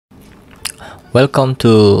Welcome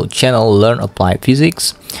to channel Learn Applied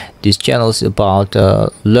Physics. This channel is about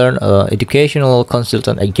learn educational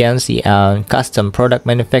consultant agency and custom product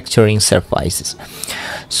manufacturing services.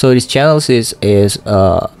 So this channel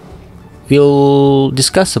we'll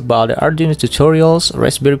discuss about the Arduino tutorials,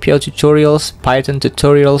 Raspberry Pi tutorials, Python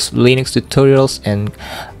tutorials, Linux tutorials, and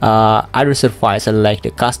other services like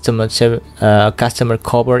the customer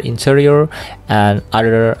cover interior and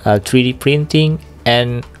other 3D printing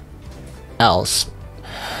and else.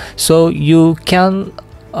 So you can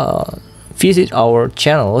visit our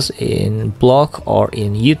channels in blog or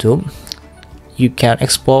in YouTube. You can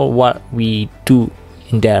explore what we do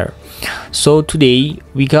in there. So today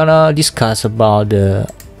we're gonna discuss about the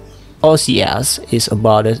OCS. Is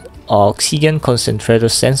about the oxygen concentrator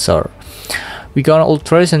sensor. We're gonna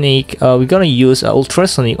use a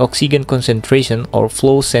ultrasonic oxygen concentration or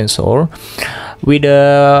flow sensor with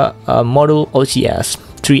a module OCS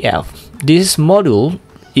 3F. This module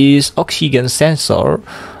is oxygen sensor,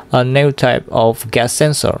 a new type of gas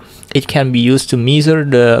sensor. It can be used to measure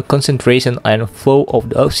the concentration and flow of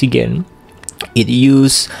the oxygen. It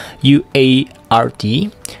uses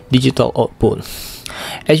UART, digital output.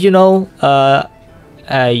 As you know,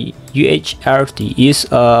 UART is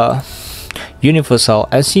a universal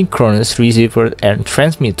asynchronous receiver and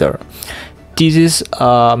transmitter. This is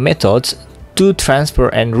a method to transfer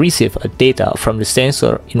and receive data from the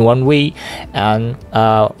sensor in one way and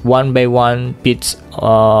one by one bits,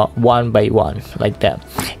 one by one, like that.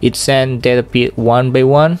 It sends data bit one by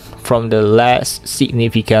one from the less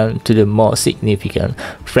significant to the most significant,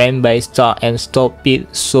 framed by start and stop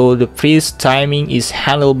bit, so the precise timing is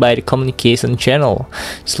handled by the communication channel.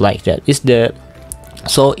 It's like that.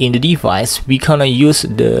 So in the device we gonna use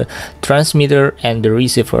the transmitter and the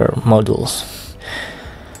receiver modules.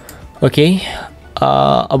 Okay,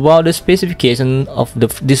 about the specification of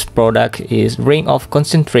this product is ring of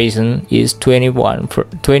concentration is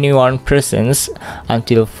 21%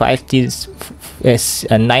 until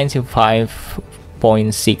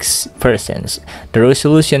 95.6%. The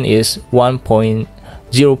resolution is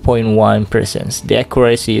 0.1%. The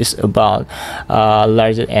accuracy is about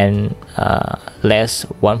larger and less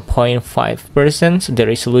 1.5%. The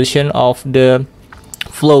resolution of the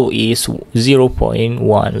flow is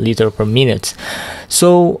 0.1 liter per minute.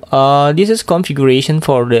 So this is configuration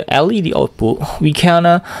for the LED output. We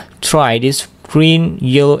can try this green,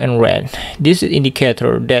 yellow, and red. This is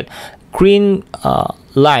indicator that green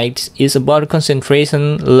light is about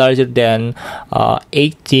concentration larger than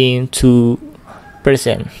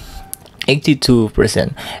 82%,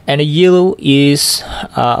 and the yellow is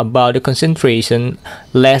about the concentration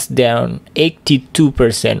less than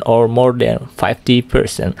 82% or more than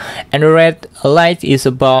 50%, and the red light is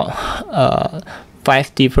about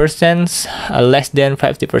 50%, less than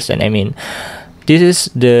 50%. I mean, this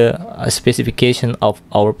is the specification of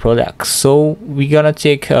our product. So we're gonna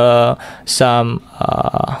take some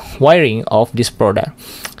wiring of this product.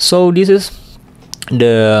 So this is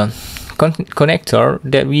the connector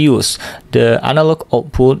that we use. The analog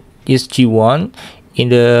output is G1. In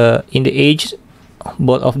the edge,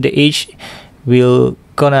 both of the edge will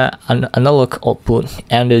gonna an analog output,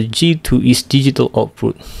 and the G2 is digital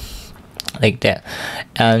output, like that,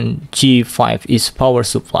 and G5 is power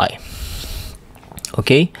supply.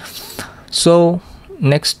 Okay, so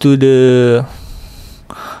next to the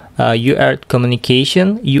UART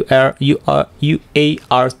communication, UART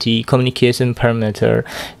communication parameter.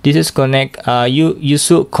 This is connect. You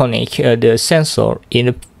should connect the sensor in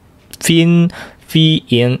the pin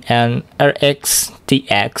V-in and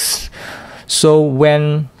RX-TX. So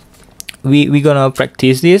when we gonna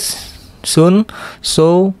practice this soon.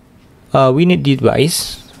 So we need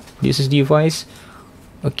device. This is device.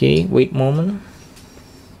 Okay, wait a moment.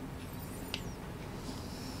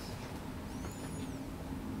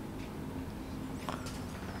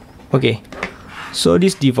 Okay, so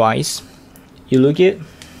this device, you look at,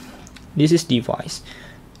 this is device.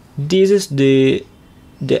 This is the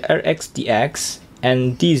RX-TX,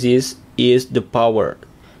 and this is the power.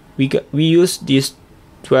 We use this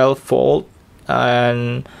 12 volt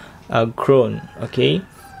and ground. Okay,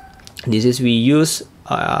 this is we use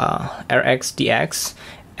RX-TX,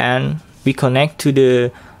 and we connect to the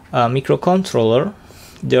microcontroller.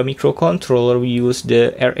 The microcontroller, we use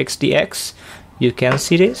the RX-TX. You can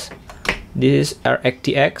see this. This is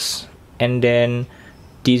RX-TX, and then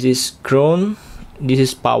this is ground. This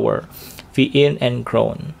is power, V-in and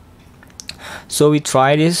ground. So we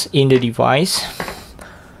try this in the device.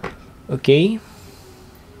 Okay.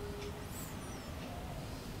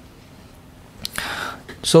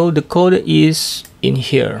 So the code is in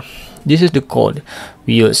here. This is the code.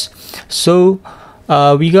 we use. So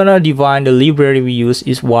we're gonna define the library we use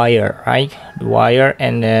is wire, right? The wire,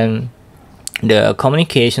 and then the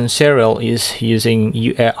communication serial is using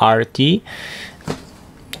UART.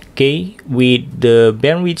 Okay, with the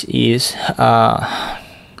bandwidth is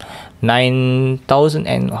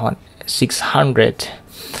 9600.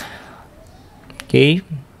 Okay,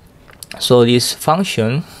 so this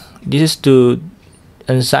function, this is to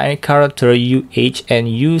assign character UH and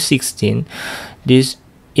U16. This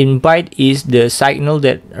in byte is the signal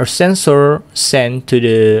that a sensor sent to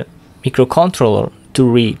the microcontroller to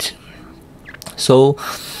read. So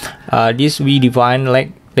this we define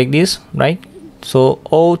like this, right? So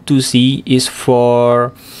O to C is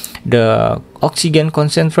for the oxygen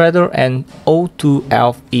concentrator, and O to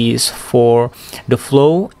F is for the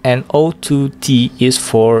flow, and O to T is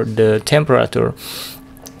for the temperature.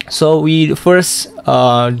 So we first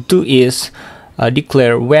do is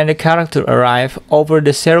declare when the character arrive over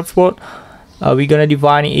the serial port. We're gonna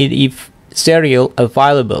define it if serial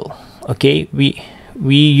available. Okay, we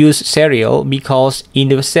use serial because in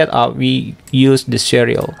the setup we use the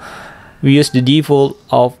serial. We use the default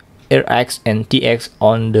of RX and TX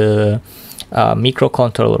on the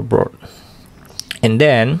microcontroller board. And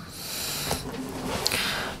then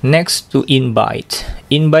next to in byte.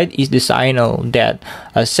 In byte is the signal that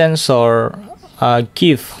a sensor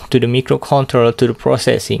give to the microcontroller to the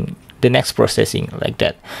processing, the next processing, like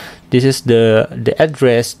that. This is the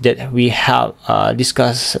address that we have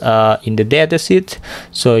discussed in the datasheet,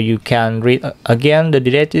 so you can read again the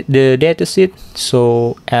datasheet.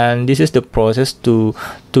 So, and this is the process to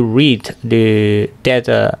read the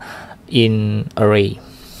data in array.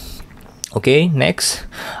 Okay, next,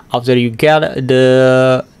 after you get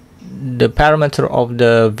the parameter of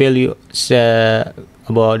the value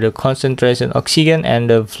about the concentration oxygen and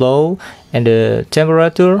the flow and the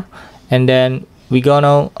temperature, and then we're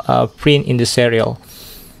gonna print in the serial.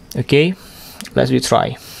 Okay, let's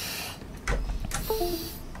try.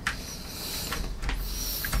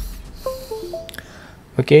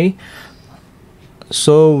 Okay,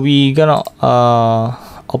 so we're gonna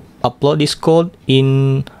upload this code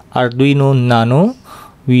in Arduino Nano.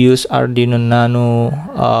 We use Arduino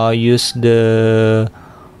Nano, use the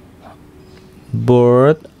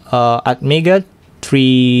board Atmega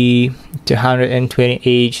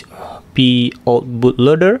 3220H P old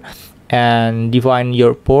bootloader, and define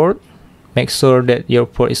your port. Make sure that your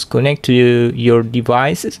port is connected to your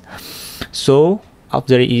devices. So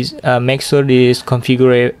after it is make sure this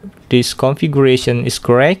configuration is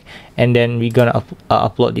correct, and then we're gonna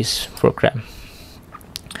upload this program.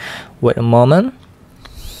 Wait a moment.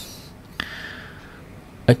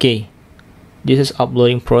 Okay, this is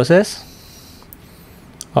uploading process.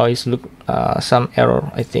 Oh, it's look some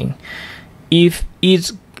error, I think. If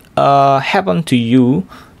it's happen to you,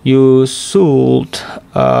 you should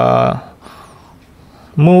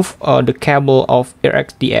move the cable of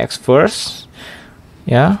RxDX first.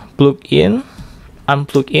 Yeah, plug in,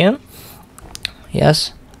 unplug in.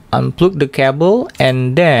 Yes, unplug the cable,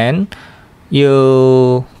 and then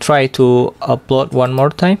you try to upload one more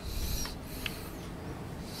time.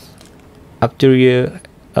 After you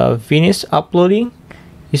finish uploading,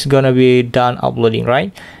 it's gonna be done uploading,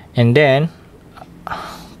 right? And then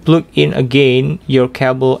plug in again your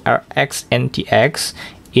cable RX and TX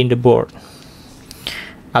in the board.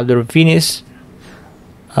 After finish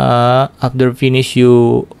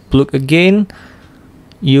you plug again,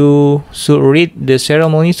 you should read the serial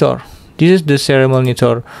monitor. This is the serial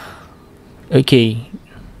monitor. Okay,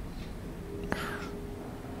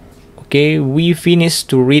 we finished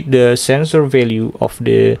to read the sensor value of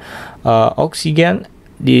the oxygen,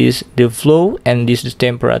 this the flow, and this the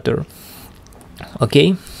temperature.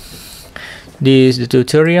 Okay, this is the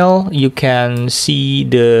tutorial. You can see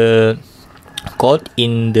the code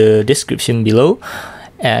in the description below,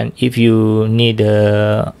 and if you need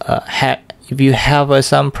if you have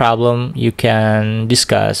some problem, you can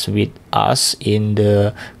discuss with us in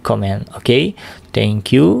the comment. Okay,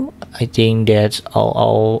 thank you. I think that's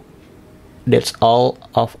all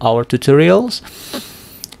of our tutorials,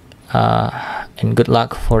 and good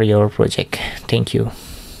luck for your project. Thank you.